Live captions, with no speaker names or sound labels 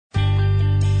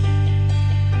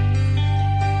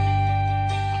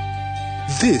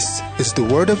This is the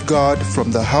Word of God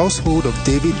from the Household of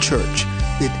David Church.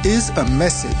 It is a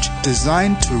message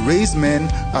designed to raise men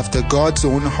after God's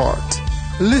own heart.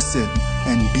 Listen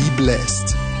and be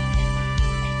blessed.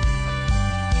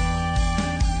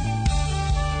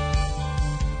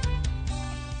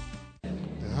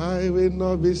 I will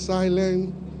not be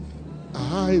silent.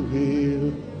 I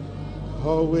will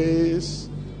always.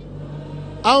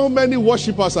 How many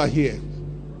worshippers are here?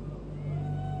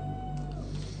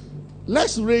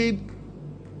 Let's read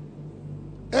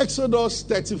Exodus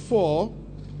 34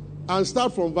 and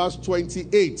start from verse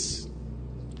 28.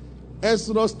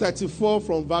 Exodus 34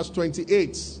 from verse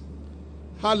 28.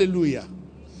 Hallelujah.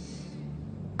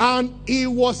 And he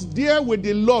was there with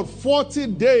the Lord 40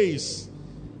 days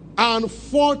and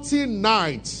 40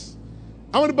 nights.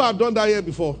 How many people have done that here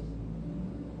before?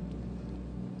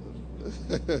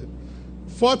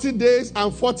 40 days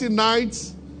and 40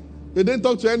 nights. You didn't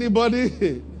talk to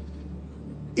anybody.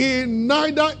 He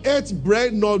neither ate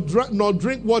bread nor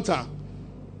drink water.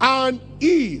 And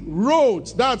he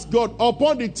wrote, that's God,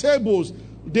 upon the tables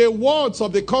the words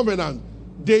of the covenant,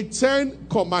 the 10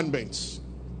 commandments.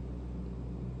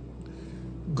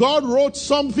 God wrote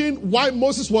something while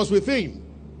Moses was with him.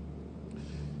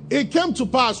 It came to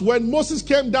pass when Moses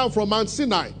came down from Mount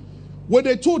Sinai with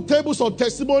the 2 tables of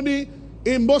testimony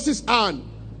in Moses' hand.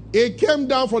 It came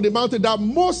down from the mountain that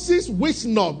Moses wished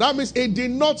not. That means he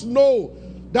did not know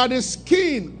that the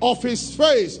skin of his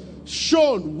face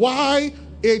shone while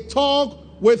he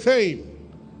talked with him.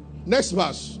 Next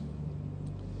verse.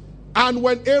 And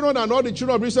when Aaron and all the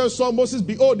children of Israel saw Moses,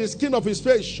 behold, the skin of his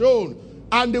face shone,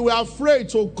 and they were afraid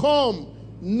to come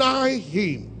nigh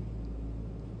him.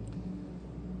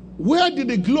 Where did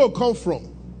the glow come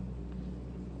from?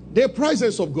 The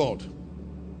presence of God.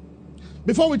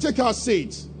 Before we take our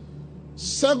seats,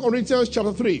 2 Corinthians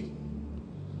chapter 3.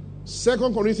 2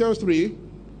 Corinthians 3.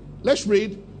 Let's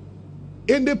read.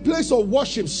 In the place of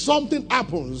worship, something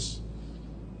happens.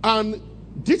 And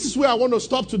this is where I want to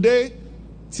stop today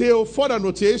till further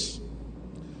notice.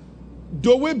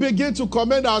 Do we begin to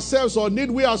commend ourselves, or need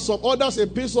we as some others a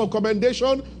piece of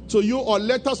commendation to you, or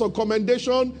letters of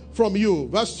commendation from you?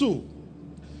 Verse 2.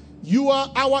 You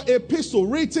are our epistle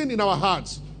written in our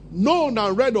hearts, known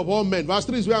and read of all men. Verse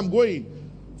 3 is where I'm going.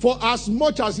 For as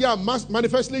much as ye are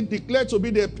manifestly declared to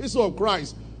be the epistle of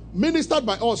Christ, ministered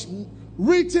by us,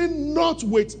 written not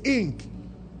with ink,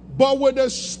 but with the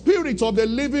Spirit of the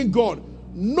living God,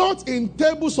 not in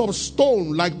tables of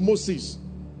stone like Moses,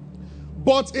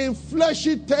 but in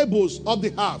fleshy tables of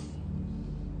the heart.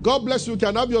 God bless you. You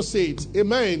can have your seat.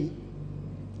 Amen.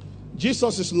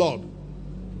 Jesus is Lord.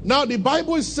 Now the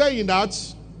Bible is saying that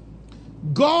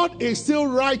God is still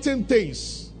writing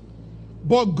things,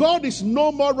 but God is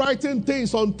no more writing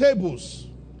things on tables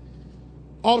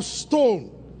of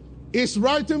stone. He's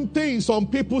writing things on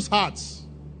people's hearts.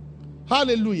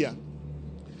 Hallelujah.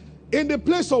 In the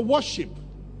place of worship,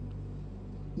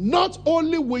 not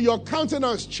only will your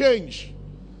countenance change,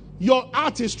 your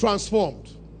heart is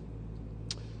transformed.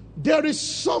 There is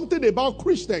something about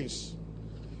Christians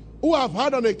who have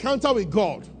had an encounter with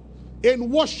God in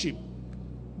worship.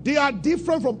 They are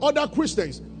different from other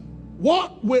Christians.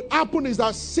 What will happen is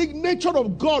that signature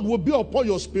of God will be upon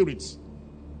your spirit.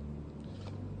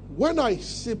 When I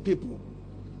see people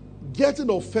getting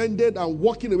offended and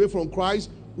walking away from Christ,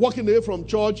 walking away from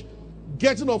church,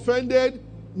 getting offended,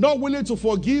 not willing to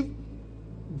forgive,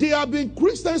 they have been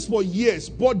Christians for years,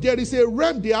 but there is a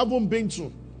realm they haven't been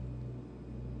to.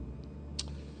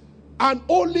 And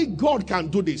only God can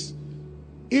do this.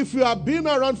 If you have been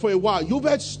around for a while, you've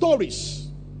heard stories.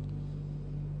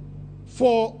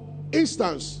 For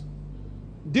instance,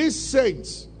 these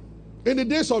saints, in the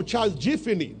days of Charles G.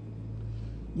 Finney,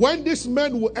 when these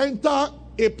men will enter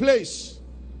a place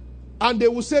and they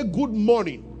will say good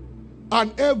morning,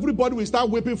 and everybody will start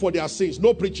weeping for their sins,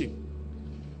 no preaching.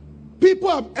 People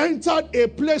have entered a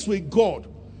place with God.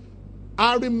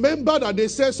 I remember that they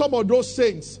said some of those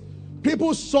saints,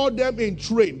 people saw them in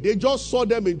train. They just saw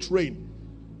them in train,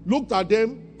 looked at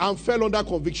them and fell under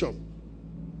conviction.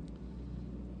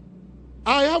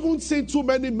 I haven't seen too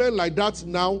many men like that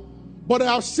now, but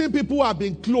I have seen people who have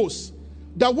been close,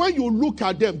 that when you look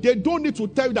at them, they don't need to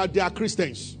tell you that they are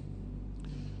Christians.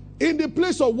 In the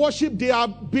place of worship, they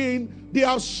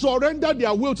have surrendered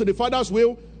their will to the Father's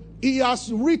will. He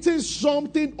has written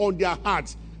something on their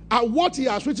heart, and what he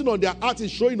has written on their heart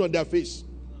is showing on their face.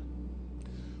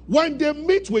 When they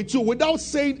meet with you without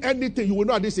saying anything, you will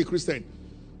know this is a Christian.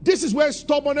 This is where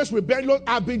stubbornness, rebellion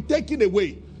have been taken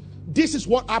away. This is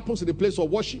what happens in the place of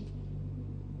worship.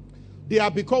 They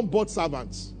have become bought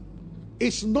servants.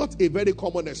 It's not a very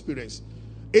common experience.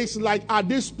 It's like at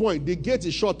this point, the gate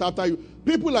is shut after you.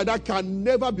 People like that can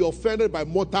never be offended by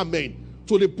mortal men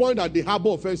to the point that they harbor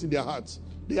offense in their hearts.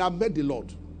 They have met the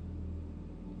Lord.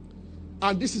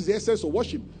 And this is the essence of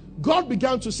worship. God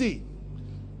began to see,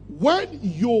 when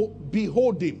you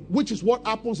behold him, which is what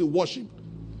happens in worship,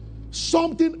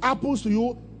 something happens to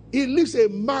you, it leaves a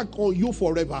mark on you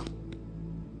forever.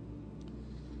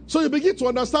 So you begin to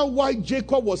understand why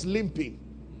Jacob was limping.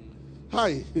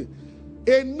 Hi.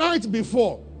 A night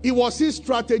before, he was still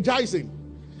strategizing.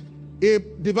 He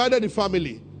divided the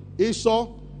family. He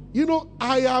saw,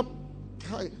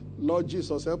 Lord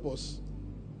Jesus, help us.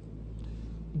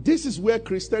 This is where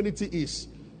Christianity is.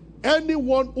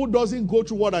 Anyone who doesn't go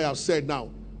through what I have said now,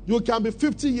 you can be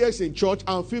 50 years in church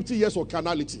and 50 years of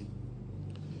carnality.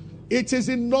 It is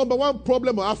the number one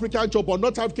problem of African church, or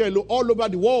not African, all over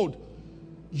the world.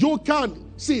 You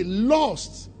can see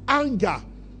lust, anger,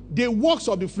 the works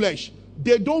of the flesh.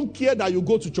 They don't care that you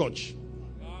go to church.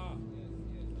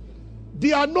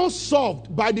 They are not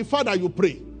solved by the fact that you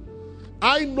pray.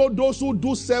 I know those who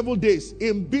do 7 days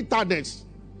in bitterness,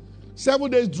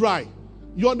 7 days dry.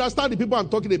 You understand the people I'm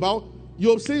talking about?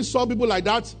 You've seen some people like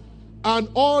that, and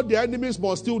all the enemies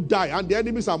must still die, and the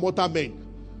enemies are mortal men.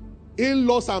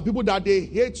 In-laws and people that they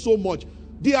hate so much.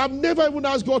 They have never even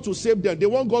asked God to save them. They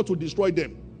want God to destroy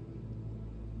them.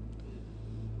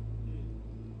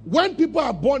 When people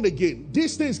are born again,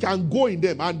 these things can go in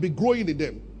them and be growing in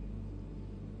them.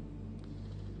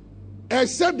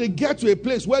 Except they get to a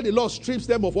place where the Lord strips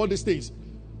them of all these things.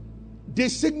 The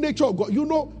signature of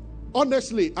God.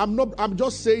 Honestly, I'm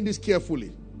just saying this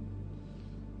carefully.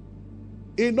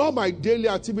 In all my daily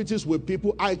activities with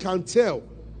people, I can tell,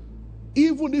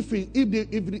 even if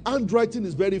the handwriting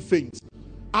is very faint,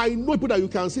 I know people that you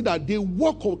can see that the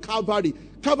work of Calvary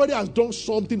has done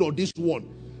something on this one.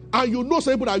 And you know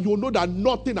some people that you know that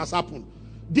nothing has happened.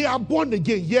 They are born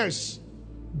again, yes.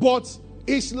 But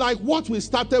it's like what we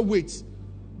started with.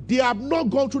 They have not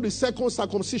gone through the second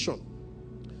circumcision.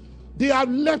 They have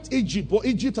left Egypt, but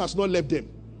Egypt has not left them.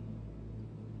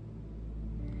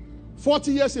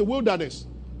 40 years in wilderness.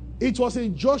 It was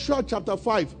in Joshua chapter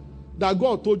 5 that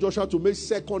God told Joshua to make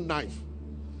second knife.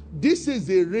 This is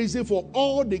the reason for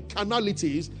all the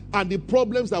carnalities and the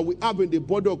problems that we have in the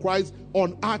body of Christ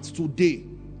on earth today.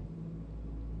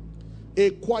 A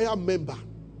choir member,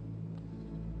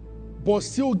 but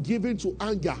still given to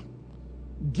anger,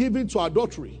 given to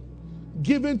adultery,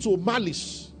 given to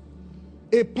malice.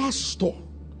 A pastor,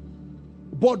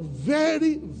 but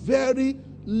very, very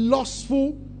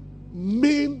lustful,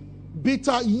 mean,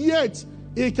 bitter, yet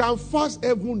he can fast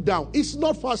everyone down. It's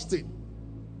not fasting.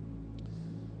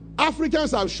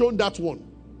 Africans have shown that one.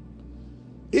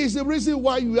 It's the reason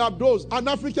why you have those. An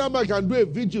African man can do a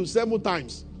vigil 7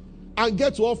 times and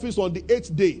get to office on the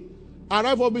 8th day.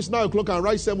 Arrive office 9 o'clock and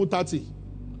rise 7:30.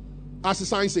 As a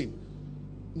sign saying,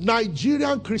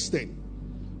 Nigerian Christian,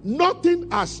 nothing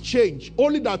has changed,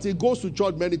 only that he goes to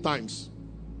church many times.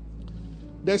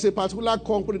 There's a particular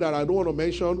company that I don't want to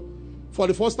mention. For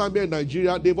the first time here in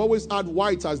Nigeria, they've always had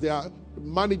whites as their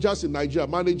managers in Nigeria,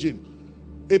 managing.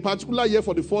 A particular year,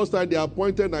 for the first time, they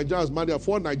appointed Nigeria as manager,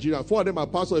 4 Nigerians. 4 of them are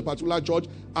pastors of a particular church,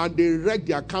 and they wreck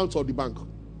the accounts of the bank.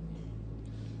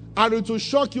 And it will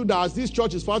shock you that as this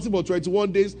church is fasting for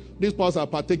 21 days, these pastors are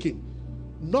partaking.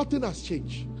 Nothing has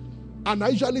changed. And I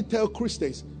usually tell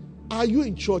Christians, are you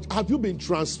in church? Have you been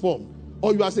transformed?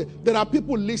 Or you are saying, there are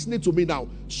people listening to me now.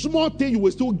 Small thing, you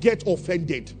will still get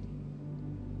offended.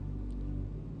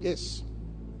 Yes.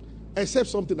 Except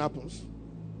something happens.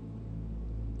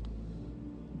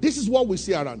 This is what we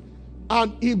see around.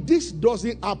 And if this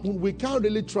doesn't happen, we can't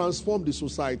really transform the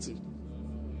society.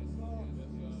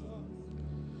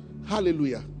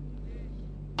 Hallelujah.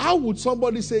 How would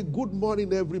somebody say, good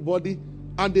morning, everybody,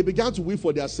 and they began to weep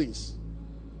for their sins?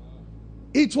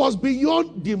 It was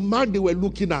beyond the man they were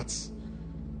looking at.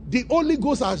 The Holy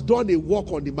Ghost has done a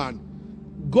work on the man.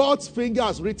 God's finger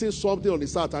has written something on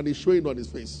his heart and is showing on his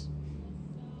face.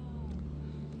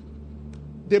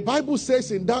 The Bible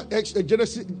says in that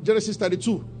Genesis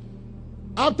 32,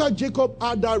 after Jacob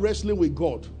had that wrestling with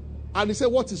God, and he said,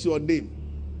 what is your name?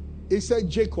 He said,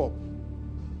 Jacob.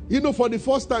 For the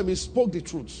first time, he spoke the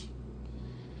truth.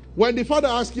 When the father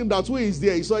asked him that who is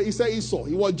there, he said Esau.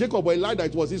 He was Jacob, but he lied that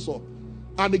it was Esau.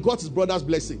 And he got his brother's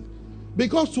blessing.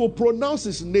 Because to pronounce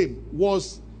his name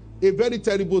was a very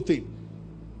terrible thing.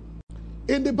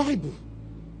 In the Bible,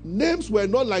 names were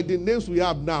not like the names we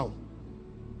have now.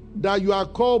 That you are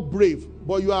called brave,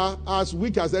 but you are as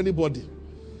weak as anybody.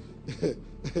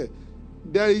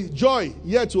 There is joy,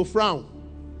 yet you frown.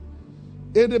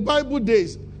 In the Bible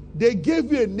days, they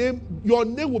gave you a name. Your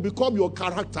name will become your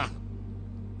character.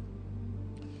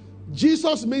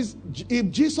 Jesus means, if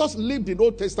Jesus lived in the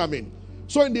Old Testament,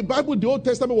 so in the Bible, the Old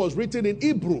Testament was written in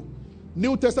Hebrew,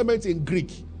 New Testament in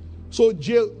Greek. So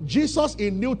Jesus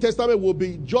in New Testament will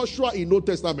be Joshua in Old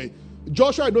Testament.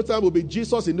 Joshua in Old Testament will be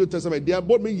Jesus in New Testament. They are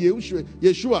both mean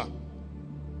Yeshua.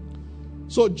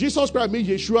 So Jesus Christ means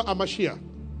Yeshua HaMashiach.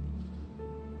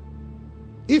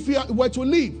 If he were to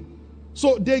live,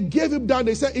 so they gave him down,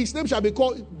 they said his name shall be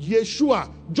called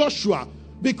Yeshua, Joshua,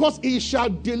 because he shall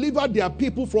deliver their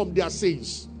people from their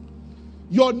sins.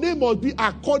 Your name must be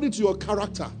according to your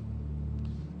character,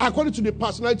 according to the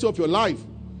personality of your life.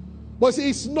 But see,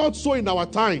 it's not so in our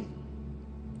time.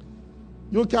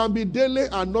 You can be daily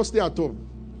and not stay at home.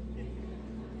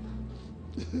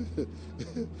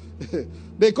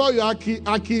 They call you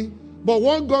Aki, but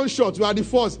one gunshot, you are the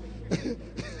first.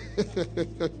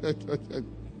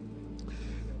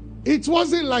 It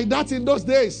wasn't like that in those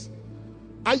days.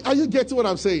 Are you getting what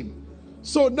I'm saying?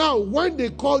 So now, when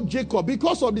they called Jacob,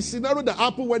 because of the scenario that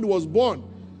happened when he was born,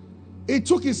 he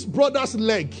took his brother's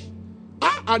leg.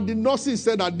 And the nurses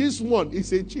said that this one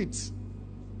is a cheat.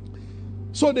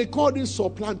 So they called him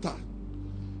supplanter.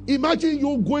 Imagine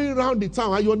you going around the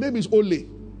town and your name is Ole.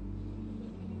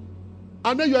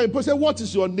 And then you are in person, what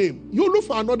is your name? You look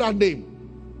for another name.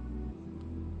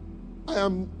 I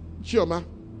am Chioma.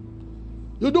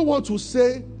 You don't want to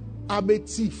say, I'm a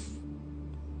thief.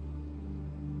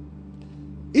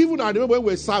 Even I remember when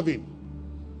we were serving,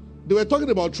 they were talking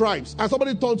about tribes, and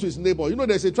somebody turned to his neighbor. You know,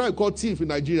 there's a tribe called Thief in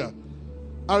Nigeria.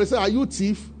 And they said, are you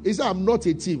thief? He said, I'm not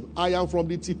a thief. I am from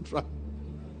the thief tribe.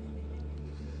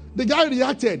 The guy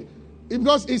reacted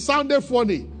because it sounded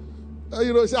funny.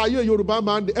 He said, are you a Yoruba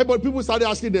man? But people started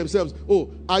asking themselves, oh,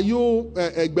 are you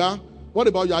Egba? What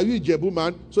about you? Are you a Jebu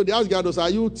man? So they asked God, are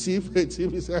you thief? A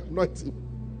thief? He said, I'm not a thief.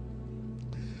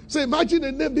 So imagine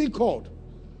a name being called.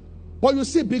 But you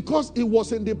see, because it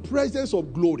was in the presence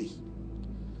of glory,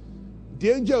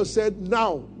 the angel said,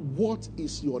 now, what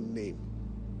is your name?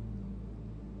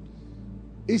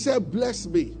 He said, bless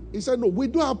me. He said, no, we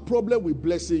don't have problem with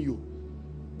blessing you.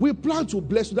 We plan to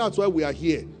bless you. That's why we are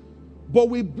here. But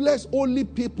we bless only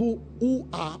people who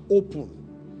are open.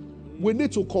 We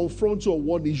need to confront you on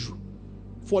one issue.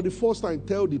 For the first time,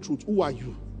 tell the truth. Who are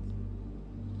you?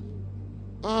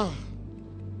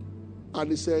 And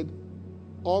he said,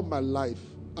 all my life,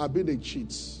 I've been a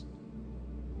cheat,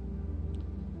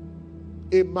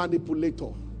 a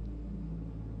manipulator.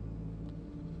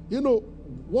 You know,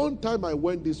 one time I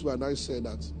went this way and I said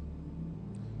that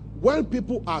when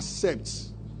people accept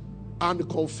and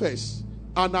confess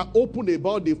and are open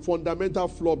about the fundamental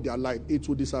flaw of their life, it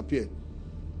will disappear.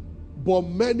 But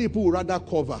many people rather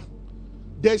cover.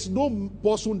 There's no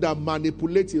person that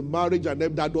manipulates in marriage and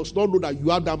that does not know that you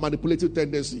have that manipulative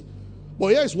tendency. But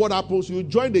here's what happens. You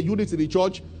join the unit in the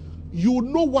church. You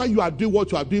know why you are doing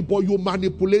what you are doing, but you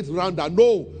manipulate around that.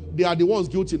 No, they are the ones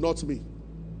guilty, not me.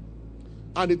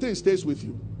 And the thing stays with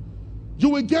you. You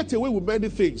will get away with many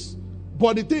things,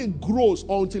 but the thing grows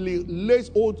until it lays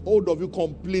hold of you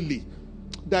completely.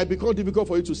 That it becomes difficult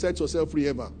for you to set yourself free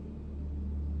ever.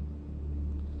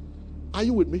 Are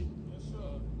you with me? Yes, sir.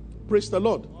 Praise the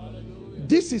Lord. Hallelujah.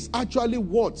 This is actually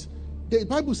what the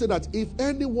Bible said, that if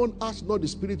anyone has not the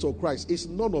Spirit of Christ, it's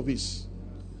none of his.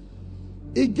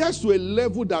 It gets to a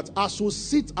level that as you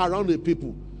sit around the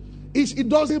people, it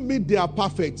doesn't mean they are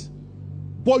perfect,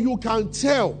 but you can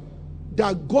tell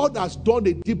that God has done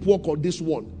a deep work on this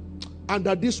one, and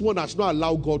that this one has not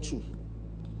allowed God to.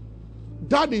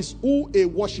 That is who a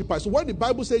worshiper is. So when the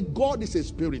Bible says God is a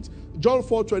spirit, John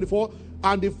 4:24,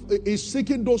 and is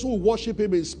seeking those who worship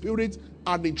him in spirit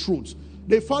and in truth.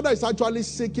 The Father is actually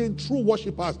seeking true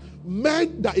worshipers,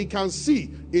 men that he can see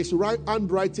his right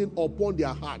handwriting upon their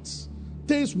hearts.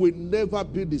 Things will never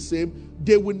be the same.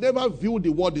 They will never view the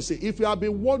world the same. If you have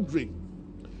been wondering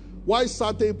why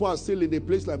certain people are still in a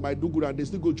place like Maiduguri and they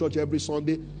still go to church every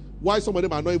Sunday, why some of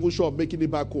them are not even sure of making it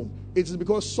back home, it is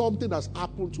because something has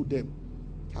happened to them.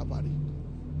 Calvary.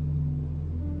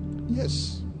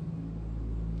 Yes.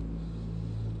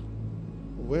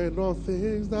 When all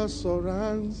things that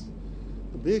surrounds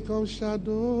become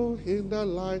shadow in the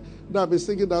light. Now I've been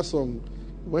singing that song.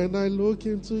 When I look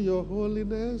into your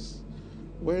holiness,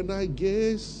 when I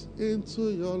gaze into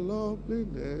your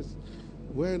loveliness,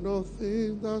 when all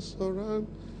things that surround.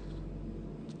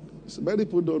 So many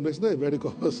people don't know. It's not a very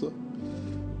common song.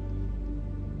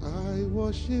 I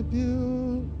worship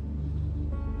you.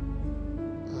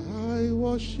 I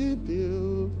worship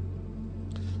you.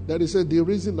 Then he said, the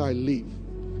reason I live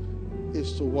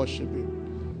is to worship him.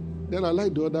 Then I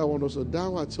like the other one also.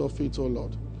 Down at your feet, O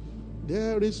Lord.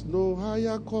 There is no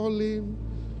higher calling,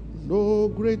 no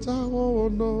greater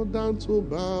honor than to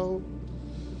bow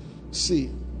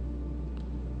See,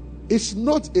 it's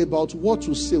not about what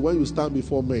you say when you stand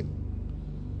before men.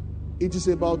 It is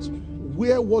about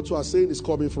where what you are saying is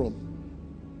coming from.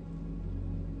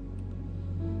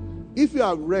 If you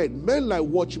have read men like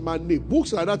Watchman Nee,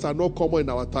 books like that are not common in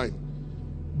our time.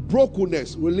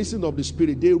 Brokenness, releasing of the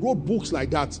spirit. They wrote books like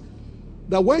that.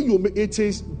 That when you, it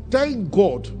is, thank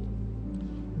God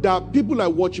that people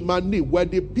like Watchman Nee were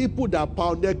the people that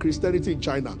founded Christianity in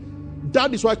China.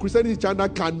 That is why Christianity in China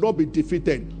cannot be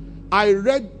defeated. I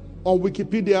read on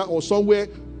Wikipedia or somewhere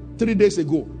 3 days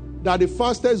ago that the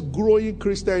fastest growing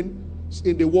Christian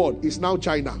in the world is now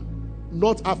China,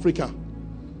 not Africa.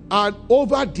 And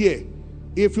over there,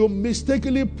 if you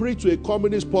mistakenly preach to a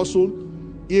communist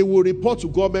person, he will report to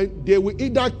government. They will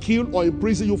either kill or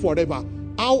imprison you forever.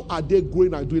 How are they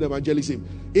going and doing evangelism?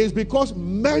 It's because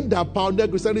men that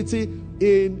founded Christianity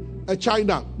in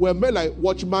China were men like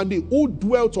Watchman Nee, who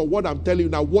dwelt on what I'm telling you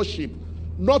now, worship,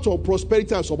 not on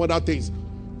prosperity and some other things.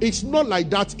 It's not like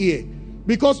that here.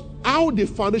 Because how the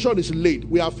foundation is laid,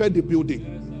 we have fed the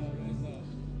building.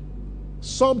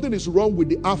 Something is wrong with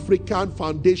the African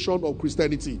foundation of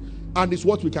Christianity, and it's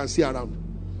what we can see around.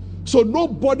 So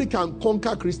nobody can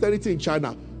conquer Christianity in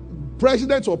China.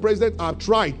 Presidents have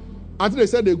tried. I think they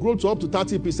said they grew to up to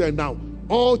 30% now.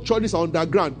 All churches are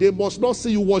underground. They must not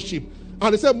see you worship.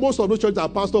 And they said most of those churches are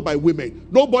pastored by women.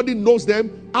 Nobody knows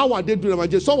them. How are they doing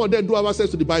evangelism? Some of them do have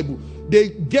access to the Bible. They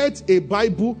get a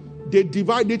Bible, they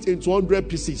divide it into 100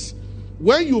 pieces.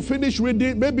 When you finish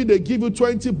reading, maybe they give you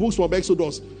 20 books from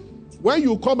Exodus. When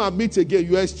you come and meet again,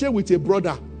 you exchange with a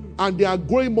brother, and they are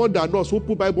growing more than us who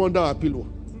put Bible under our pillow.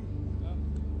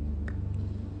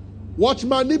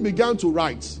 Watchman Nee began to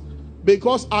write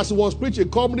because as he was preaching,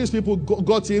 communist people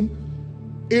got him.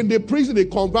 In the prison, they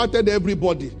converted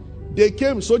everybody.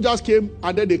 Soldiers came,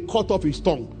 and then they cut off his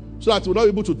tongue so that he would not be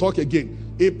able to talk again.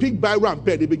 He picked Bible and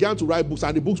pen. They began to write books,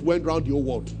 and the books went around the whole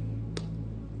world.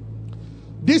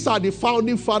 These are the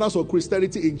founding fathers of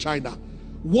Christianity in China.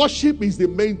 Worship is the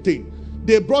main thing.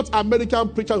 They brought American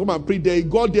preachers come and preach. They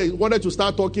got there, wanted to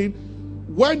start talking.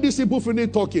 When these people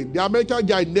finished talking, the American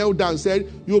guy knelt down and said,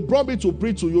 "You brought me to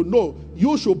preach to you. No,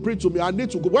 you should preach to me. I need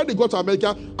to go." When they got to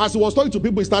America, as he was talking to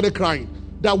people, he started crying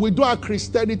that we don't have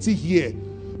Christianity here.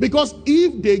 Because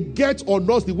if they get on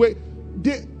us the way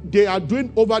they are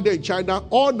doing over there in China,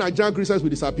 all Nigerian Christians will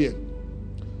disappear.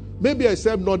 Maybe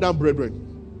except Northern brethren.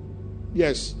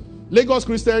 Yes. Lagos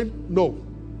Christian, no.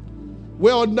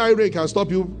 Where ordinary rain can stop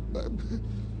you.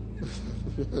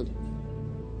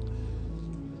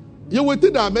 You will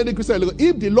think that many Christians,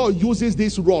 if the Lord uses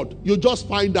this rod, you just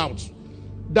find out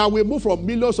that we move from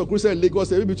millions of Christians in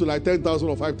Lagos maybe to like 10,000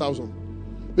 or 5,000.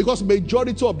 Because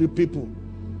majority of the people,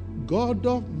 God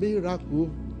of miracle,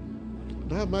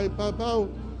 now my papa,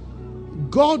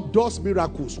 God does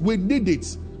miracles. We need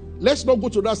it. Let's not go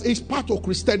to that. It's part of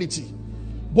Christianity.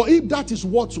 But if that is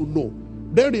what you know,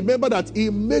 then remember that he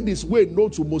made his way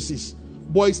known to Moses,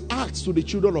 but his acts to the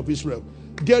children of Israel.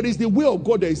 There is the way of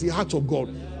God, there is the heart of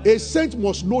God. A saint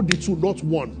must know the two, not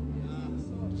one.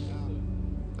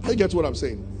 I get what I'm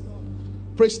saying.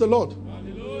 Praise the Lord.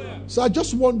 Hallelujah. So I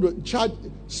just want to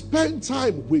spend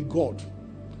time with God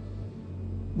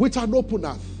with an open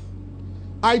heart.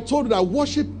 I told you that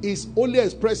worship is only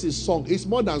expressed in song. It's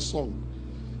more than song.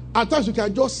 At times you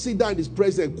can just sit down in his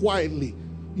presence quietly.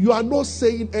 You are not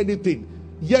saying anything,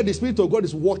 yet the Spirit of God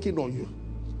is working on you.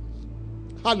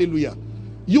 Hallelujah.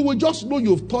 You will just know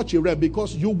you've touched a realm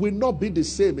because you will not be the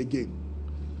same again.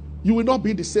 You will not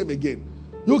be the same again.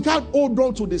 You can't hold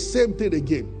on to the same thing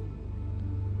again.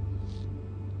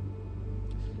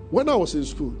 When I was in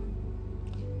school,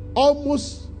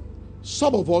 almost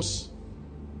some of us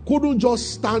couldn't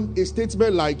just stand a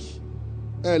statement like,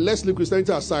 let's leave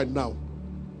Christianity aside now.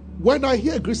 When I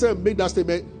hear a Christian make that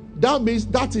statement, that means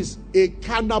that is a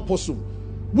carnal person.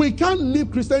 We can't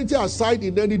leave Christianity aside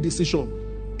in any decision.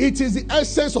 It is the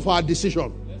essence of our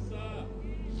decision. Yes, sir.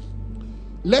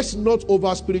 Let's not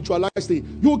over spiritualize it.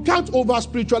 You can't over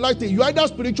spiritualize it. You're either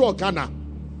spiritual or carnal.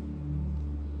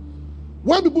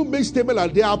 When people make statements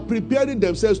like they are preparing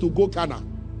themselves to go carnal.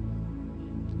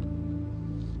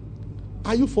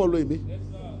 Are you following me? Yes,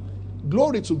 sir.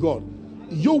 Glory to God.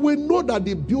 You will know that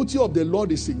the beauty of the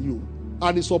Lord is in you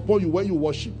and is upon you when you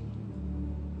worship.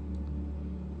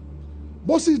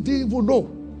 Moses didn't even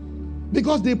know.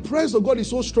 Because the presence of God is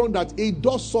so strong that it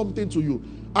does something to you.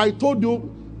 I told you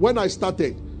when I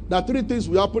started that 3 things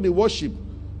will happen in worship.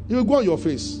 You will go on your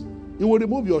face. You will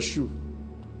remove your shoe.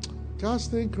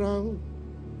 Casting crown,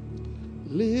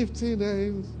 lifting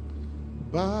hands,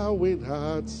 bowing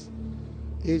hearts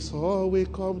is all we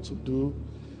come to do.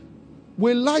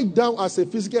 We lie down as a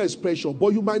physical expression, but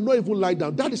you might not even lie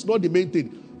down. That is not the main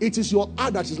thing. It is your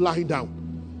heart that is lying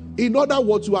down. In other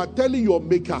words, you are telling your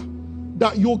maker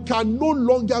that you can no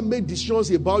longer make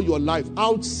decisions about your life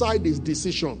outside his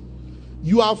decision.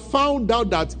 You have found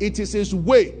out that it is his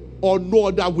way or no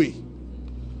other way.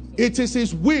 It is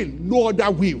his will, no other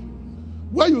will.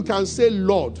 Where you can say,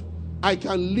 Lord, I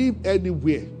can live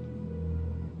anywhere.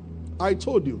 I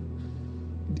told you.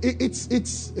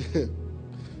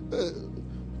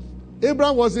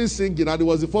 Abraham wasn't singing and he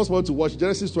was the first one to watch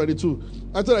Genesis 22.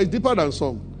 I thought it's deeper than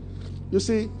song. You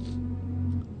see,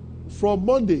 from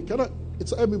Monday,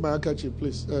 it's help me my handkerchief,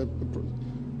 please.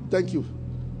 Thank you.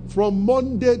 From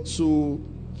Monday to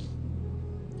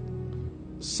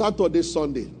Saturday,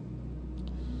 Sunday,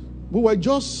 we were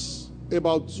just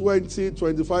about 20,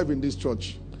 25 in this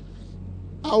church.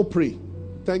 I'll pray.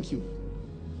 Thank you.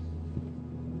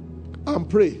 And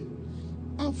pray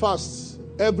and fast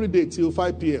every day till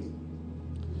 5 p.m.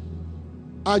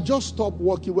 I just stopped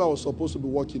working where I was supposed to be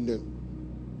working then.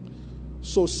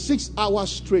 So 6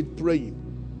 hours straight praying,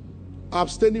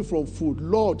 abstaining from food.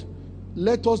 Lord,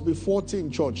 let us be 40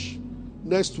 in church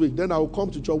next week. Then I will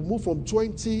come to church. We'll move from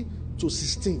 20 to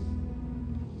 16.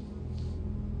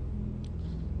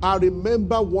 I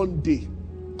remember one day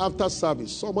after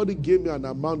service, somebody gave me an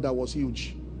amount that was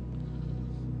huge.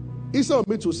 Instead of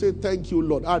me to say, thank you,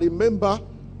 Lord, I remember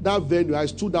that venue. I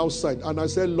stood outside and I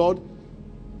said, Lord,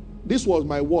 this was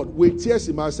my word. With tears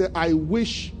in my eyes, I said, I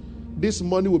wish this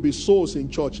money will be souls in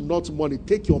church, not money.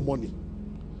 Take your money.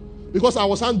 Because I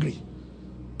was angry.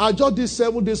 I just did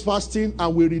 7 days fasting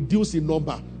and we reduce the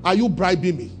number. Are you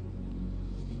bribing me?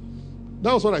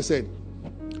 That was what I said.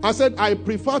 I said, I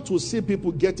prefer to see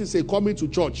people coming to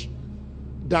church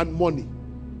than money.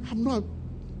 I'm not.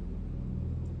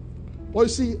 But you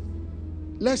see,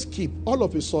 let's keep all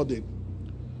of a sudden.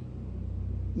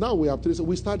 Now we have 3. So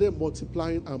we started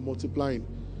multiplying and multiplying.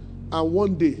 And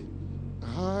one day,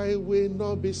 I will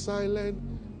not be silent.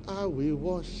 I will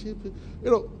worship you.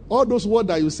 You know, all those words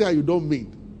that you say and you don't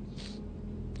mean.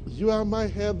 You are my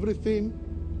everything.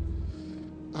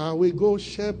 I will go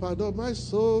shepherd of my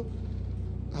soul.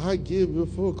 I give you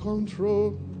full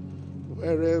control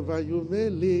wherever you may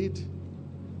lead.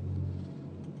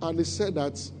 And he said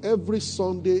that every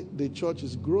Sunday the church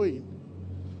is growing.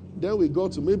 Then we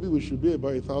got to, maybe we should be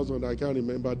about 1,000, I can't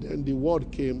remember. Then the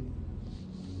word came.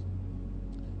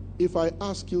 If I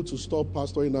ask you to stop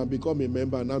pastoring and become a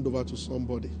member and hand over to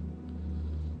somebody,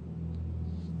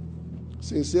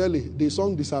 sincerely, the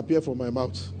song disappeared from my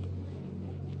mouth.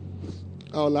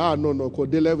 I was like, no,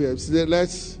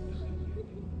 let's.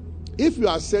 If you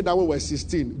had said that when we were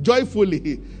 16,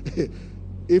 joyfully,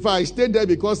 if I stayed there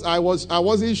because I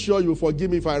wasn't sure you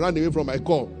forgive me if I ran away from my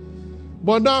call.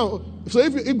 But now, so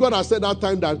if God had said that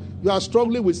time that you are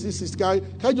struggling with this guy,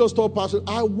 can you just stop pastoring?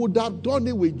 I would have done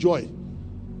it with joy.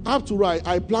 After all,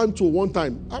 I planned to one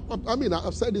time. I mean,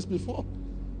 I've said this before.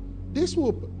 This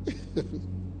will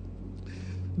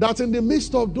that in the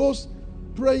midst of those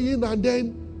praying and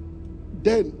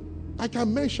then I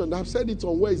can mention, I've said it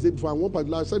on Wednesday before, and one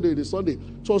particular, I said it on Sunday.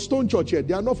 So Stone Church here,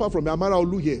 they are not far from Amara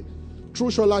Olu here.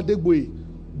 Through Sola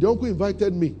Degboe, the uncle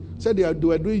invited me, said they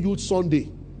were doing Youth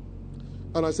Sunday.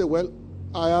 And I said, well,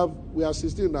 we are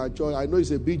 16 in our church. I know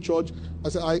it's a big church. I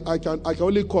said, I can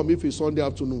only come if it's Sunday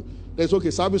afternoon. That's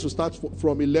okay, service will start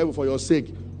from 11 for your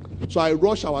sake. So I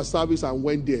rushed our service and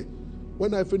went there.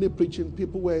 When I finished preaching,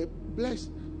 people were blessed.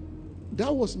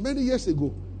 That was many years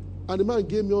ago. And the man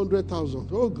gave me 100,000.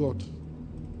 Oh, God.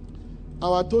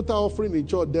 Our total offering in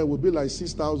church there will be like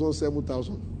 6,000,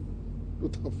 7,000.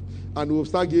 And we'll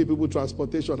start giving people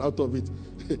transportation out of it.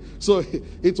 So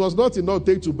it was not enough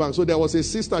to take to bank. So there was a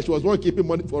sister, she was not keeping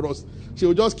money for us. She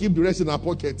would just keep the rest in her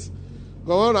pocket.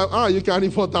 You carry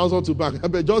 4,000 to bank.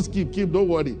 But just keep, don't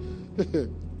worry.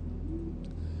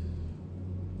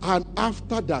 And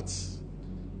after that,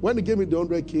 when he gave me the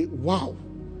 100K, wow.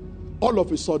 All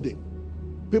of a sudden,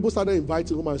 people started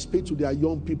inviting him and speak to their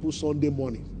young people Sunday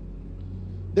morning.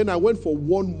 Then I went for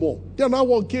one more. Then that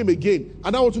one came again.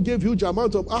 And I want to give huge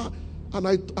amount of,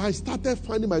 and I started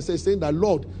finding myself saying that,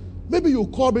 Lord, maybe you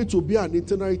called me to be an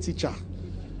itinerary teacher.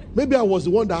 Maybe I was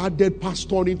the one that added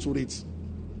pastoring to it.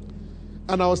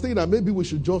 And I was thinking that maybe we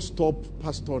should just stop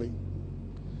pastoring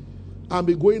and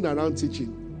be going around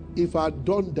teaching. If I had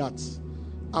done that,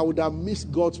 I would have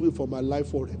missed God's will for my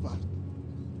life forever.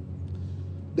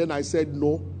 Then I said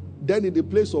no. Then in the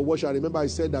place of worship, I remember I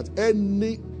said that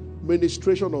any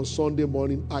ministration on Sunday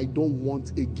morning, I don't want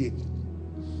again.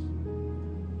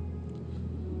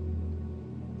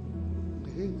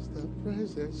 Is the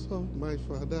presence of my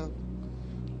Father,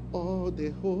 all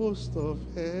the host of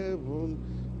heaven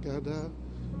gather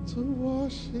to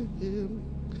worship him.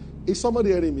 Is somebody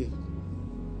hearing me?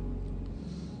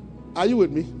 Are you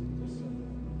with me?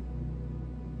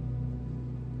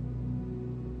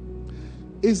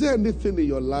 Is there anything in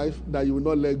your life that you will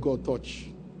not let God touch?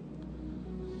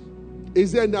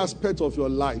 Is there any aspect of your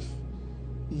life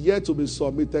yet to be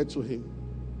submitted to him?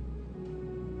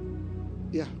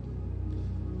 Yeah.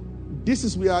 This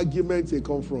is where arguments they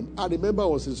come from. I remember I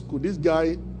was in school. This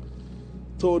guy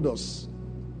told us,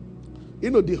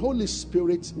 the Holy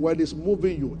Spirit, when it's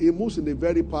moving you, it moves in a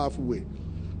very powerful way.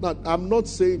 Now, I'm not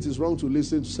saying it is wrong to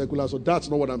listen to secular, so that's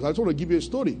not what I'm saying. I just want to give you a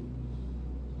story.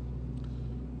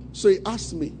 So he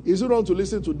asked me, is it wrong to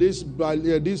listen to this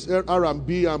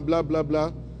R&B and blah, blah,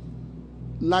 blah?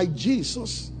 Like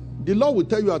Jesus, the Lord will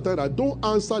tell you at times that don't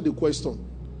answer the question.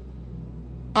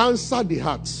 Answer the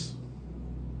heart.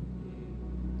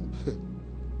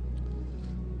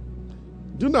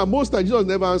 Do you know most times Jesus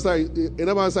never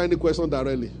answer any question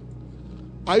directly.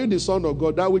 Are you the Son of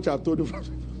God? That which I've told you from.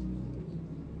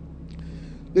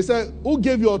 They said, who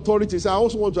gave you authority? He said, I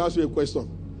also want to ask you a question.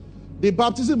 The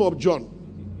baptism of John.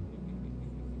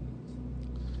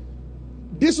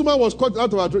 This woman was caught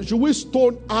out of her dress. Should we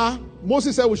stone her?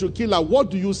 Moses said we should kill her.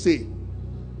 What do you say?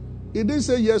 He didn't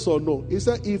say yes or no. He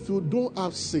said, if you don't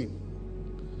have sin,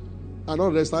 and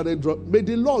all the started, may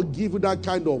the Lord give you that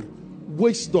kind of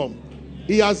wisdom.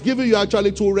 He has given you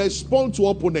actually to respond to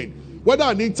opponent. Whether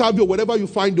an interview or whatever you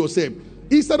find yourself.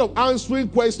 Instead of answering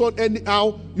questions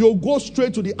anyhow, you'll go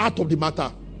straight to the heart of the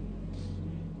matter.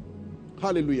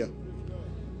 Hallelujah.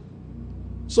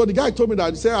 So the guy told me that.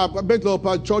 He said, I met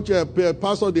a church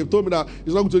pastor. They've told me that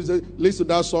he's not going to listen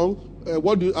to that song.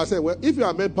 What do you? I said, well, if you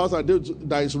are a pastor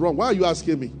that is wrong, why are you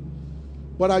asking me?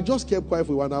 But I just kept quiet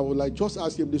for a while. I was like, just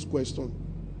ask him this question.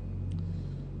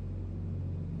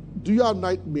 Do you have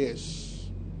nightmares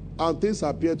and things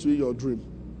appear to you in your dream?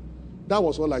 That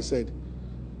was all I said.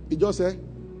 He just said,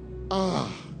 I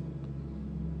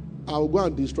will go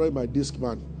and destroy my disc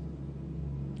man.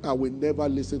 I will never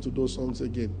listen to those songs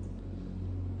again.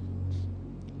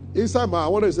 Inside I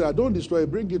want to say, don't destroy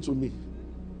it, bring it to me.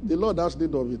 The Lord has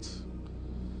need of it.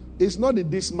 It's not the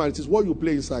disc man, it is what you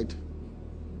play inside.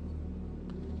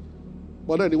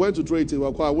 But then he went to throw it in.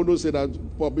 I wouldn't say that,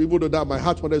 even though that my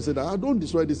heart wanted to say that, don't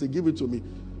destroy this and give it to me.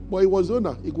 But he was the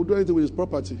owner. He could do anything with his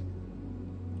property.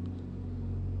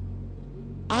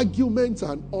 Arguments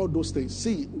and all those things.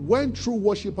 See, when true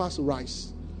worshippers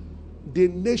rise, the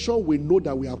nation will know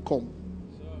that we have come.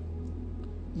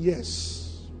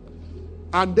 Yes.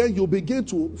 And then you begin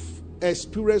to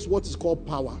experience what is called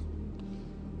power.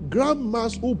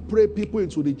 Grandmas who pray people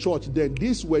into the church, then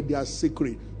this were their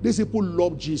secret. These people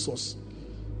love Jesus.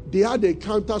 They had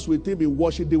encounters with him in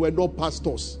worship. They were not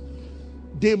pastors.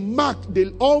 They marked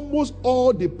almost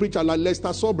all the preachers, like Lester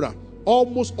Sobra,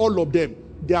 almost all of them,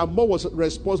 their mom was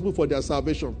responsible for their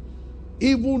salvation.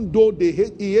 Even though he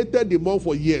hated the mom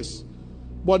for years.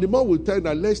 But the mom would tell him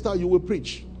that, Lester, you will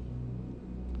preach.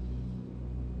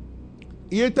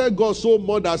 He hated God so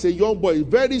much that as a young boy, a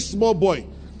very small boy,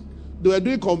 they were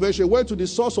doing convention, went to the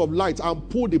source of light and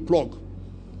pulled the plug.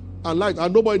 And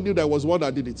nobody knew that was one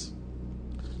that did it.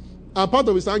 And part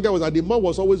of his anger was that the mom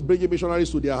was always bringing missionaries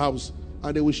to their house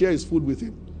and they would share his food with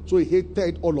him. So he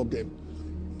hated all of them.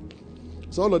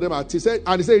 So all of them he said,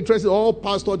 interesting, all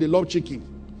pastors, they love chicken.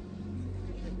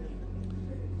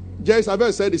 James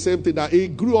Abel said the same thing, that he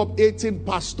grew up 18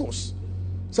 pastors.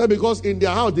 Said because in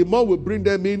their house, the mom will bring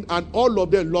them in and all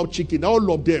of them love chicken,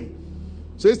 all of them.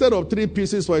 So instead of 3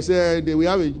 pieces, for I said, we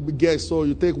have a guest, so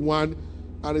you take one.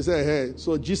 And he said, hey,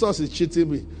 so Jesus is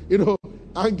cheating me.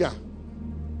 Anger.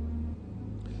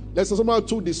 Let's say someone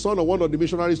took the son of one of the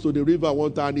missionaries to the river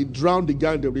one time and he drowned the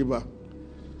guy in the river.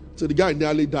 So the guy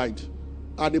nearly died.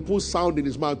 And they put sound in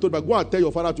his mouth. Told him, go and tell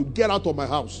your father to get out of my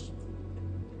house.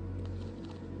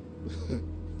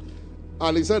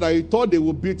 And he said that he thought they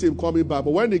would beat him coming back.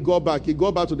 But when he got back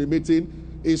to the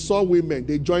meeting, he saw women.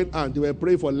 They joined hands. They were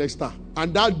praying for Lester.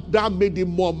 And that made him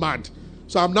more mad.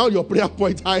 So I'm now your prayer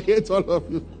point. I hate all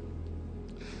of you.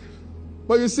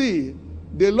 But you see,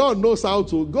 the Lord knows how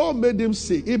to. God made him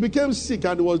sick. He became sick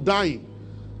and he was dying.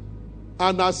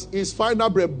 And as his final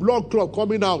breath, blood clot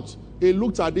coming out, he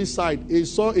looked at this side. He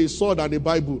saw a sword and a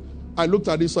Bible. I looked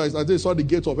at this side and he saw the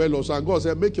gate of hell. And God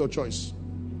said, make your choice.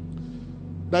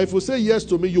 Now if you say yes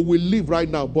to me, you will live right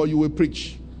now, but you will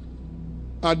preach.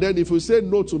 And then if you say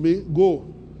no to me, go.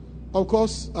 Of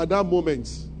course, at that moment,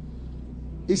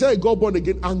 he said he got born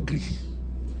again angry.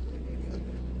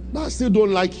 I still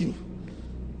don't like you.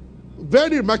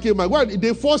 Very remarkable. Well,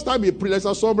 the first time he preached,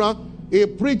 he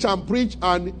preached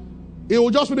and he will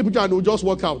just finish preaching and he will just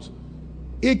walk out.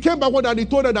 He came back one and he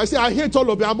told them, I said, I hate all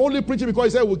of you. I'm only preaching because he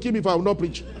said, will kill me if I will not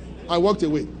preach. I walked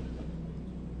away.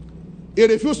 He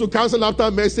refused to cancel after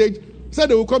a message. He said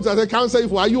they will come to us and say, cancel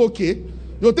if are you okay?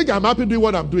 You think I'm happy doing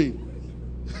what I'm doing?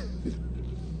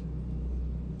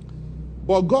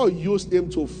 But God used him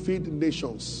to feed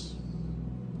nations.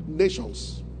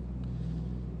 Nations.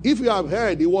 If you have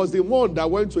heard, he was the one that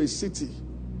went to a city.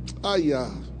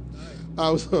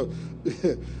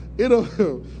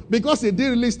 Because he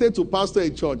didn't really stay to pastor a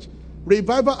church.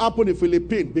 Revival happened in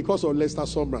Philippines because of Lester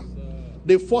Sombra.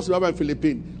 The first revival in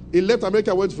Philippines. He left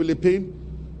America, went to Philippines.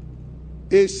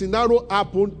 A scenario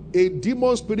happened. A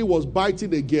demon spirit was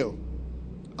biting a girl.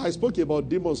 I spoke about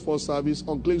demons for service,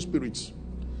 unclean spirits.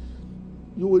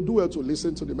 You will do well to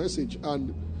listen to the message.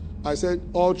 And I said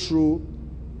all through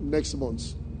next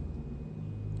month.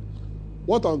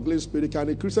 What unclean spirit? Can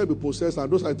a Christian be possessed?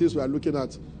 And those are things we are looking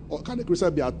at. Or can a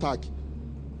Christian be attacked?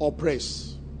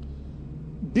 Oppressed?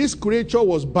 This creature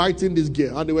was biting this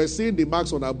girl. And they were seeing the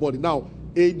marks on her body. Now,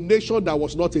 a nation that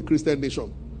was not a Christian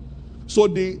nation. So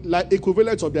the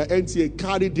equivalent of their NTA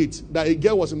carried it. That a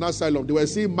girl was in asylum. They were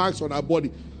seeing marks on her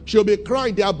body. She'll be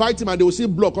crying. They are biting and they will see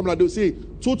blood coming out. They will see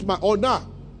tooth mark on her.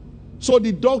 So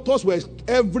the doctors were,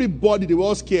 everybody, they were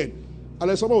all scared. And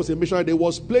then someone was a missionary. They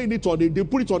was playing it on, they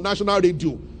put it on national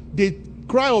radio. The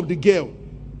cry of the girl.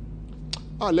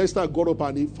 And Lester got up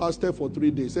and he fasted for 3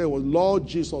 days. He said, well, Lord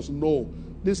Jesus, no,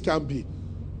 this can't be.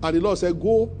 And the Lord said,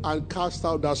 go and cast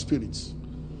out that spirit.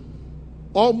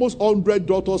 Almost 100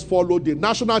 doctors followed. The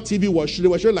national TV they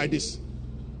were showing like this.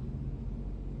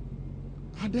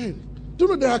 And then, do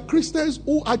you know there are Christians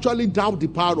who actually doubt the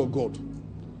power of God?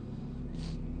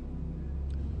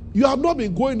 You have not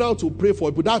been going out to pray for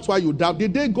it, but that's why you doubt. The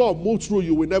day God moves through,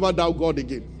 you will never doubt God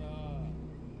again.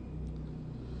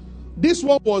 This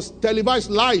one was televised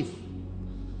live.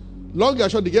 Long and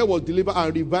short, the girl was delivered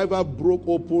and revival broke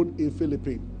open in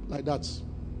Philippines. Like that.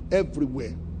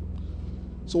 Everywhere.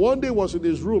 So one day he was in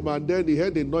his room and then he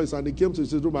heard a noise and he came to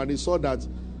his room and he saw that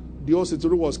the whole sitting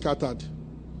room was scattered.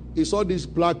 He saw this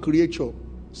black creature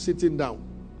sitting down.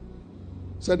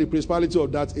 Said the principality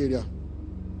of that area.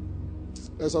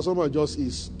 As someone just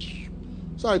is.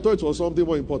 So I thought it was something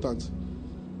more important.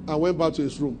 And went back to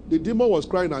his room. The demon was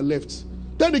crying and left.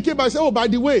 Then he came back and said, oh, by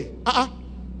the way,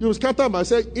 you scatter him. I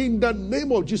said, in the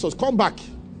name of Jesus, come back.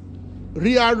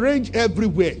 Rearrange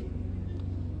everywhere.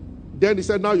 Then he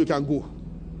said, now you can go.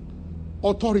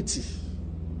 Authority.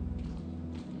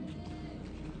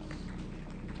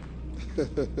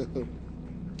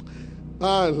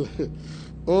 Oh,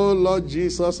 Lord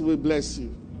Jesus, we bless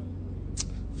you.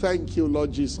 Thank you,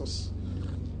 Lord Jesus.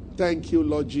 Thank you,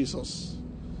 Lord Jesus.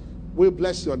 We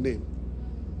bless your name.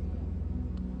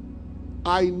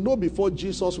 I know before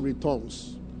Jesus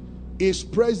returns, his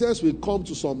presence will come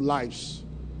to some lives.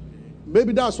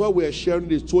 Maybe that's why we are sharing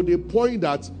this, to the point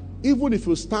that even if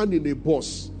you stand in a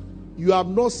bus, you have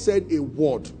not said a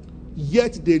word,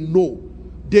 yet they know.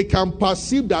 They can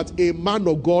perceive that a man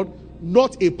of God,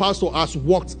 not a pastor, has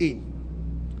walked in.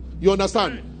 You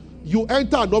understand? You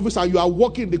enter an office and you are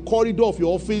walking in the corridor of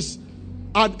your office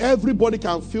and everybody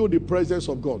can feel the presence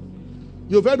of God.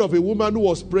 You've heard of a woman who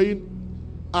was praying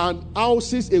and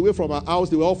houses away from her house,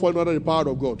 they were all falling under the power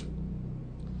of God.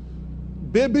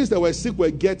 Babies that were sick were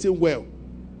getting well.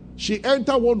 She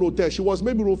entered one hotel. She was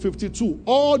maybe room 52.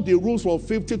 All the rooms from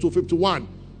 50 to 51,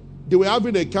 they were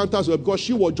having encounters because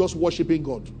she was just worshiping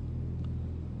God.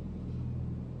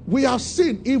 We have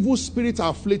seen evil spirits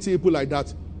afflicting people like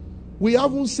that. We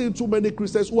haven't seen too many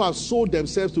Christians who have sold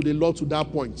themselves to the Lord to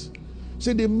that point.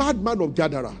 See, the madman of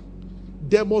Gadara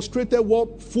demonstrated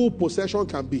what full possession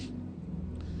can be.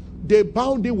 They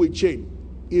bound him with chain.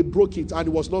 He broke it and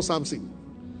it was not Samson.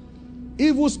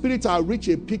 Evil spirits have reached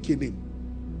a peak in him.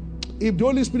 If the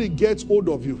Holy Spirit gets hold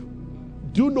of you,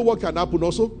 do you know what can happen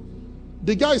also?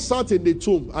 The guy sat in the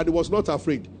tomb and he was not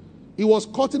afraid. He was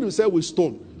cutting himself with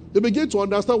stone. They begin to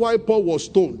understand why Paul was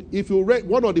stoned. If you read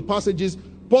one of the passages,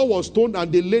 Paul was stoned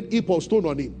and they laid a heap of stone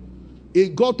on him. He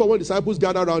got up when the disciples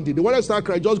gathered around him. The one that started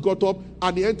crying just got up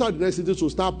and he entered the next city to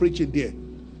start preaching there.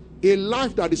 A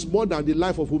life that is more than the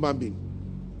life of human being.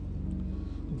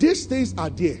 These things are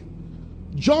there.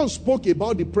 John spoke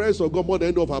about the presence of God more than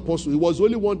any of apostles. He was the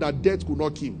only one that death could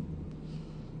not kill.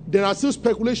 There are still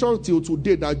speculations till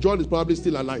today that John is probably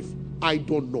still alive. I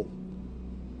don't know.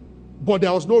 But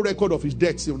there was no record of his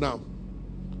death till now.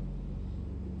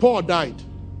 Paul died.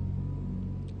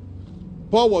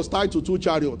 Paul was tied to 2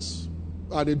 chariots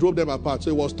and they drove them apart. So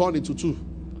it was torn into 2.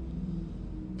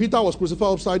 Peter was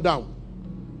crucified upside down.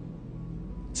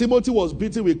 Timothy was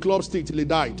beaten with club stick till he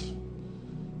died.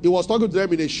 He was talking to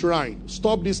them in a shrine.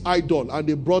 Stop this idol. And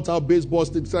they brought out baseball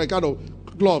sticks, kind of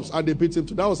clubs and they beat him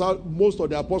too. That was how most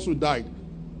of the apostles died.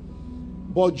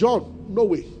 But John, no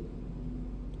way.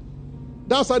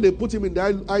 That's how they put him in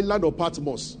the island of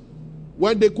Patmos.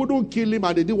 When they couldn't kill him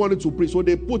and they didn't want him to preach, so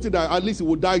they put it that at least he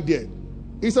would die there.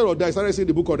 Instead of that, he started saying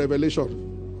the book of Revelation.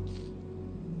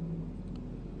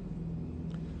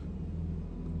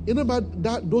 You know about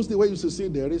that, those days where you used to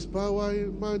sing, there is power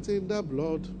in the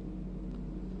blood.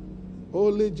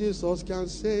 Only Jesus can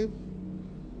save.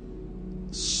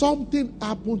 Something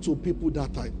happened to people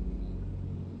that time.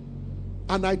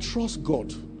 And I trust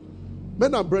God.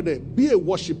 Men and brethren, be a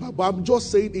worshiper. But I'm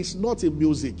just saying it's not in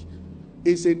music.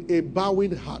 It's in a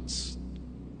bowing heart.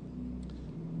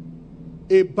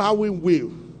 A bowing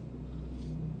will.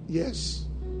 Yes.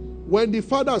 When the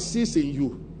Father sees in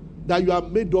you that you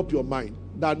have made up your mind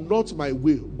that not my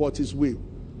will, but his will,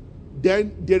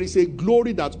 then there is a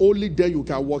glory that only then you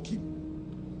can walk in.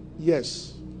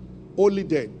 Yes. Only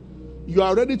then. You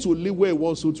are ready to live where he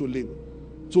wants you to live.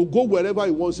 To go wherever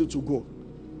he wants you to go.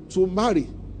 To marry.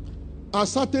 At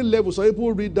certain levels, some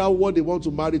people read down what they want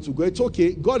to marry to go. It's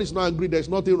okay. God is not angry. There's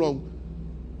nothing wrong.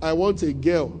 I want a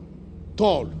girl,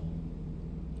 tall,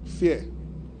 fair.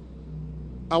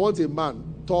 I want a man,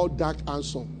 tall, dark,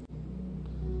 handsome.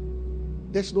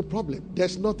 There's no problem.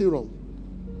 There's nothing wrong.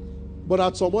 But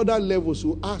at some other levels,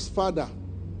 you ask, Father,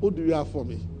 what do you have for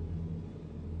me?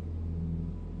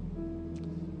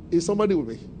 Is somebody with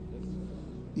me?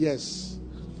 Yes.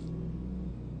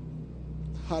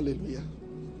 Hallelujah.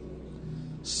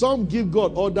 Some give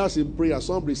God orders in prayer.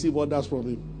 Some receive orders from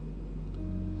him.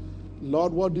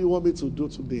 Lord, what do you want me to do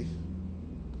today?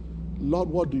 Lord,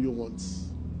 what do you want?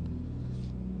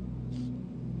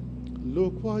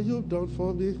 Look what you've done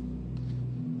for me.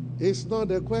 It's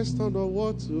not a question of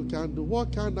what you can do.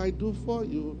 What can I do for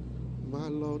you, my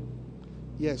Lord?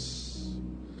 Yes.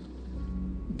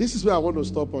 This is where I want to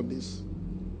stop on this.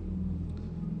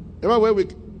 Remember where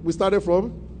we started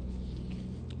from?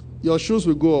 Your shoes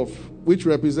will go off, which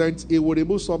represents it will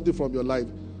remove something from your life.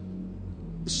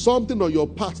 Something on your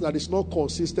path that is not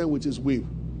consistent with his will.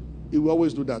 He will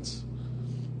always do that.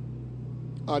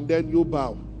 And then you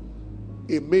bow.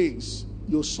 It means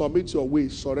you submit your will,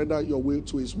 surrender your will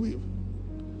to his will.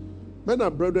 Men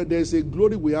and brethren, there is a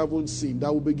glory we haven't seen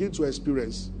that we begin to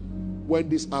experience when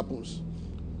this happens.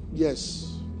 Yes.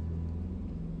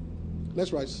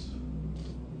 Let's rise.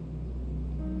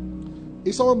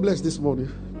 Is someone blessed this morning?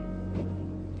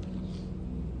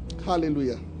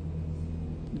 Hallelujah.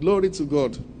 Glory to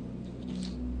God.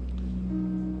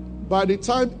 By the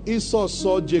time Esau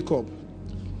saw Jacob,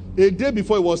 a day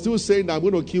before he was still saying, I'm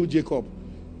going to kill Jacob.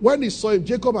 When he saw him,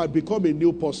 Jacob had become a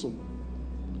new person.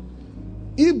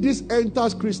 If this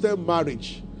enters Christian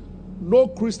marriage, no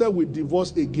Christian will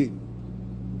divorce again.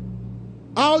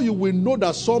 How you will know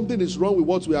that something is wrong with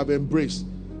what we have embraced?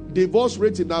 Divorce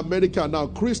rate in America now,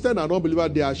 Christian and unbeliever,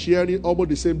 they are sharing almost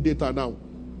the same data now.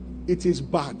 It is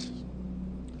bad.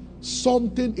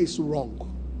 Something is wrong.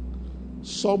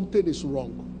 Something is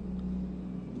wrong.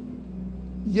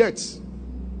 Yet,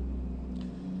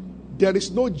 there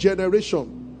is no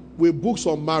generation with books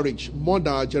on marriage more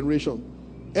than our generation.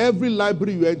 Every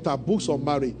library you enter, books on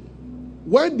marriage.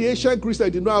 When the ancient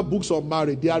Christians did not have books on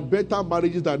marriage, they had better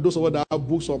marriages than those of us that have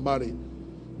books on marriage.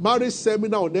 Marriage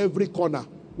seminar on every corner.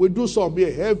 We do some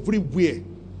here, everywhere.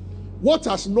 What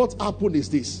has not happened is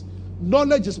this.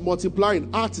 Knowledge is multiplying,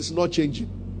 art is not changing.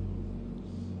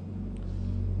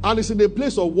 And it's in a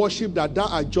place of worship that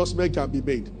adjustment can be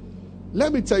made.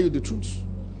 Let me tell you the truth.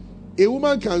 A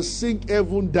woman can sing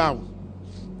heaven down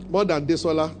more than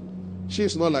Sola. She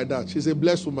is not like that. She's a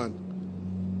blessed woman.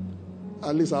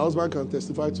 At least her husband can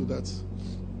testify to that.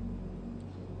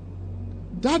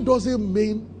 That doesn't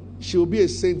mean she will be a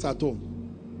saint at home.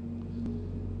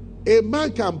 A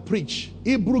man can preach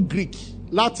Hebrew, Greek,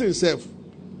 Latin himself,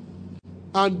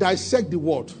 and dissect the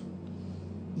word.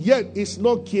 Yet it's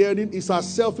not caring, it's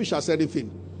as selfish as anything.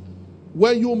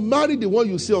 When you marry the one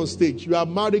you see on stage, you are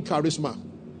married charisma.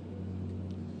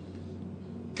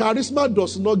 Charisma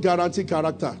does not guarantee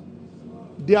character.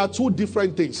 They are two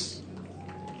different things.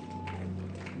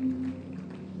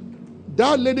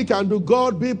 That lady can do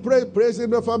God be praising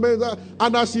the family,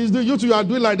 and as she's doing, you are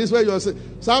doing like this where you are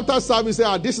saying, so after service,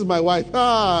 say, this is my wife.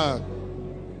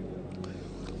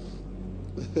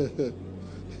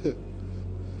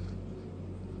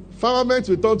 Firmament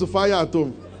will turn to fire at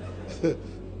home.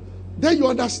 Then you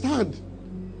understand.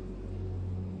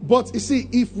 But you see,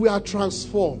 if we are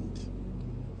transformed,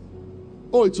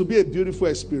 it will be a beautiful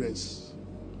experience.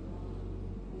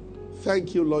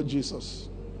 Thank you, Lord Jesus.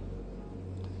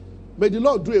 May the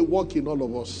Lord do a work in all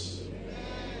of us.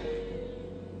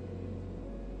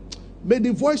 May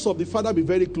the voice of the Father be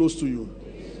very close to you.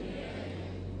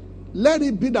 Let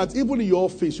it be that even in your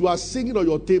office, you are singing on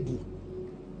your table.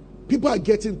 People are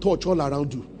getting touched all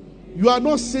around you. You are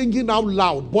not singing out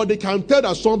loud, but they can tell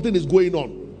that something is going on.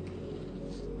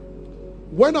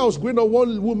 When I was growing up,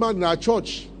 one woman in our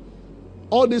church,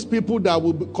 all these people that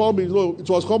would come, it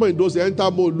was common in those, they enter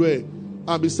Molue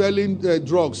and be selling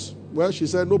drugs. Well, she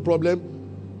said, no problem.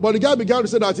 But the guy began to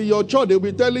say that in your church, they'll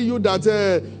be telling you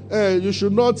that you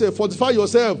should not fortify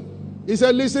yourself. He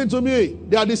said, listen to me.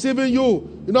 They are deceiving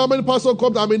you. You know how many pastors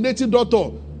come? I'm a native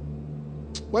doctor.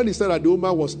 When he said that, the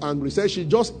woman was angry. He said she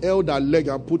just held her leg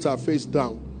and put her face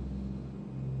down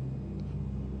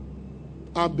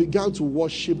and began to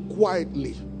worship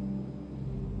quietly.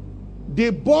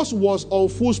 The boss was on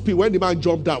full speed when the man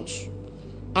jumped out.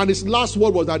 And his last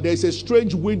word was that there is a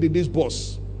strange wind in this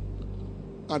bus.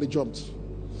 And he jumped.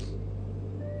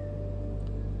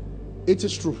 It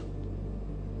is true.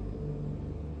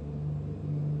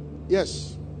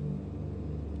 Yes.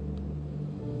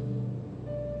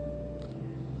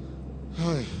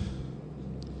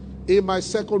 In my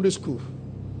secondary school,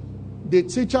 the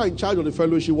teacher in charge of the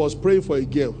fellowship was praying for a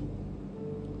girl.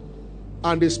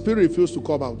 And the spirit refused to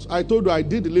come out. I told you I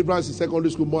did deliverance in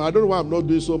secondary school more. I don't know why I'm not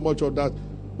doing so much of that.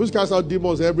 We cast out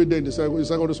demons every day in the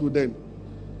secondary school then.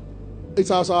 It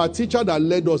was our teacher that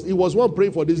led us. He was one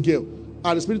praying for this girl.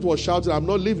 And the spirit was shouting, I'm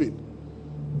not leaving.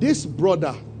 This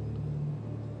brother,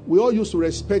 we all used to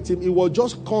respect him. He was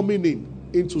just coming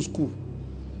into school.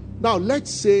 Now,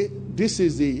 let's say this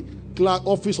is the class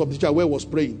office of the teacher where he was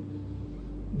praying.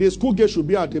 The school gate should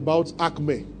be at about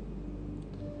Acme.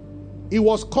 He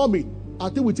was coming, I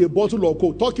think with a bottle of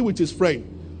coke, talking with his friend.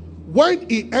 When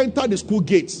he entered the school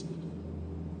gates,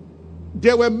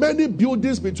 there were many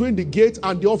buildings between the gate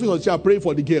and the office of the teacher praying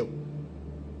for the girl.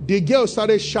 The girl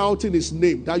started shouting his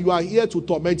name, that you are here to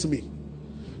torment me.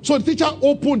 So the teacher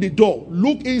opened the door,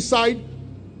 looked inside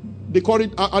the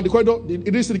corridor,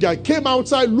 the guy came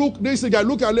outside, looked, this guy,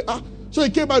 look at so he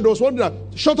came out and was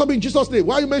wondering, shut up in Jesus' name.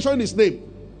 Why are you mentioning his name?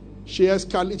 She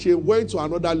escalated, she went to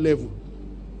another level.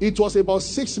 It was about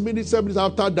 6 minutes, 7 minutes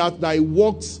after that I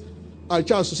walked and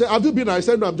chance to say, have you been? I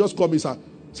said, no, I'm just coming, sir.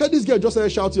 Said this girl just started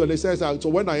shouting on the stairs. So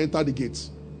when I entered the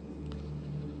gates,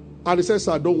 and he said,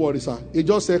 sir, don't worry, sir. He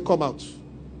just said, come out.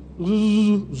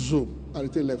 Zoom.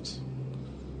 And he left.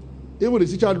 Even the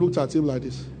teacher looked at him like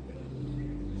this.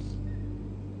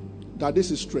 That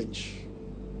this is strange.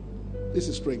 This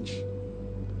is strange.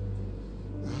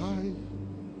 Hi.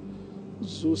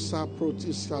 Zusa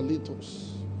protiscalitos.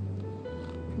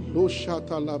 Lo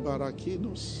shata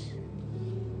labarakinos.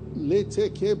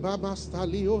 Leteke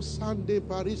babastalio sande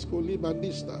parisco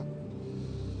limanista.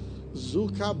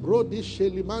 Zuka brodi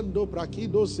shelimando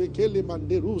brakido sekele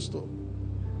manderusto.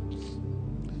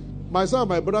 My son and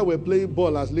my brother were playing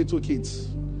ball as little kids.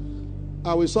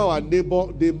 And we saw our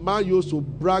neighbor, the man used to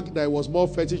brag that he was more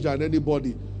fetish than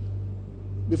anybody.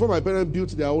 Before my parents built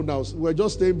their own house, we were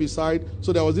just staying beside.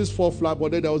 So there was this 4th flat,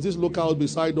 but then there was this local house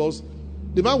beside us.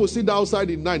 The man would sit outside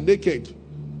in night naked.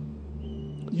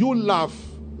 You laugh,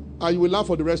 and you will laugh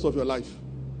for the rest of your life.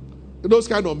 Those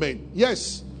kind of men.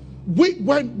 Yes.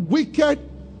 When wicked,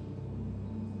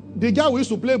 the guy we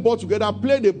used to play ball together,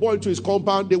 played the ball into his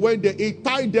compound. They went there, he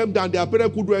tied them down. Their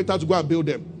parents couldn't enter to go and build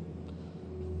them.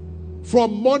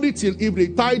 From morning till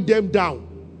evening, tied them down.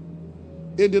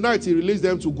 In the night, he released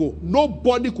them to go.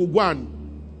 Nobody could go on.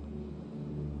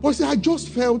 But see, I just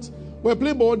felt, we were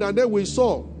playing ball, and then we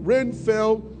saw rain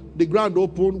fell, the ground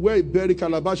opened, where he buried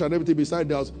calabash and everything beside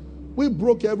the house. We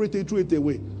broke everything, threw it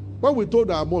away. When we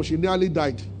told our mom, she nearly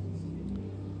died.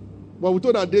 But we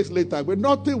told her days later, but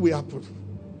nothing will happen.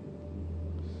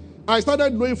 I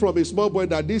started knowing from a small boy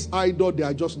that this idol, they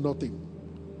are just nothing.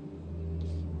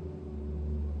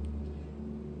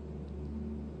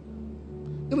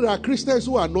 You know, there are Christians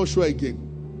who are not sure again.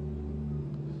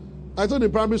 I told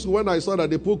in primary school when I saw that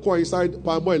they put coin inside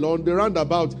palm oil on the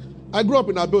roundabout. I grew up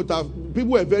in Abeokuta.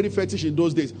 People were very fetish in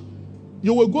those days.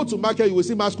 You will go to market, you will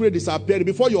see masquerade disappearing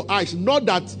before your eyes. Not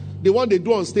that the one they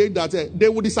do on stage, that they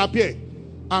will disappear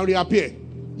and reappear.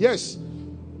 Yes,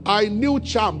 I knew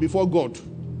charm before God.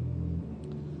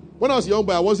 When I was young,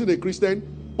 but I wasn't a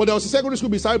Christian. But there was a secondary school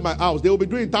beside my house. They will be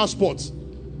doing town sports.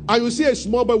 And you see a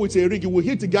small boy with a ring, you will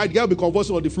hit the guy will be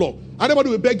convulsing on the floor. And everybody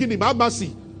will be begging him, have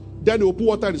mercy. Then they will put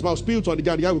water in his mouth, spill it on the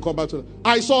guy will come back to them.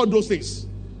 I saw those things.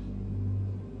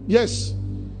 Yes.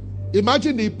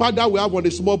 Imagine the impact that we have on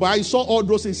the small boy. I saw all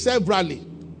those things severally.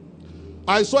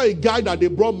 I saw a guy that they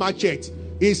brought machete.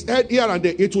 His head here and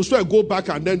there, it will swear go back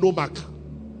and then no mark.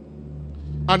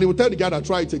 And he will tell the guy to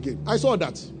try it again. I saw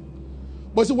that.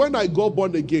 But see, when I got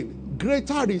born again,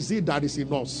 greater is it that is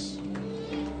in us.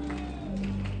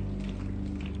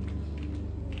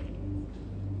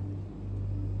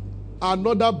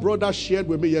 another brother shared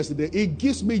with me yesterday. It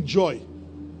gives me joy.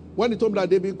 When he told me that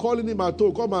they've been calling him at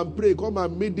home, come and pray, come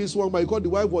and meet this one, because the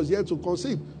wife was here to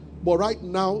conceive. But right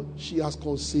now, she has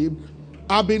conceived.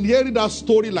 I've been hearing that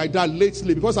story like that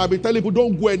lately because I've been telling people,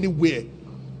 don't go anywhere.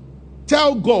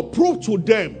 Tell God, prove to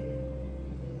them.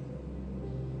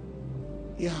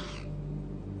 Yeah.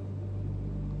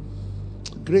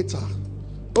 Greater.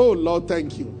 Oh Lord,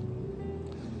 thank you.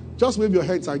 Just wave your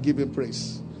hands and give him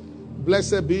praise.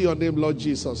 Blessed be your name, Lord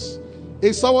Jesus.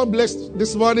 Is someone blessed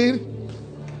this morning?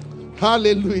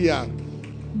 Hallelujah.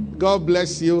 God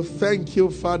bless you. Thank you,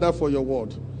 Father, for your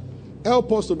word.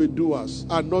 Help us to be doers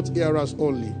and not hearers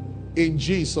only. In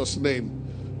Jesus'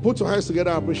 name. Put your hands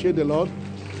together and appreciate the Lord.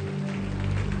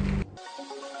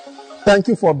 Thank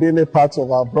you for being a part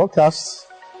of our broadcast.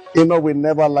 You know, we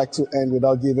never like to end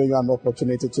without giving you an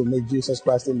opportunity to make Jesus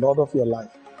Christ the Lord of your life.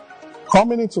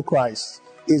 Coming into Christ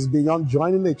is beyond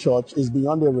joining a church, is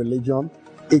beyond a religion.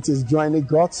 It is joining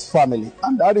God's family.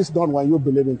 And that is done when you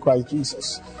believe in Christ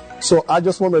Jesus. So I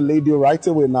just want to lead you right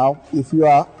away now. If you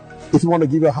want to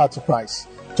give your heart to Christ,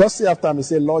 just say after me,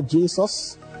 say, Lord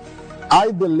Jesus,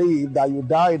 I believe that you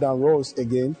died and rose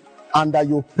again and that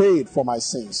you paid for my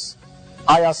sins.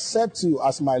 I accept you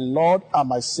as my Lord and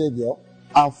my Savior,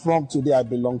 and from today I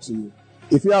belong to you.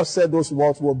 If you have said those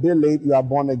words, will be late, you are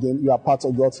born again, you are part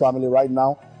of God's family right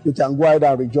now. You can go ahead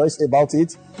and rejoice about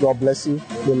it. God bless you.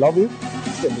 We love you.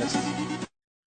 Stay blessed.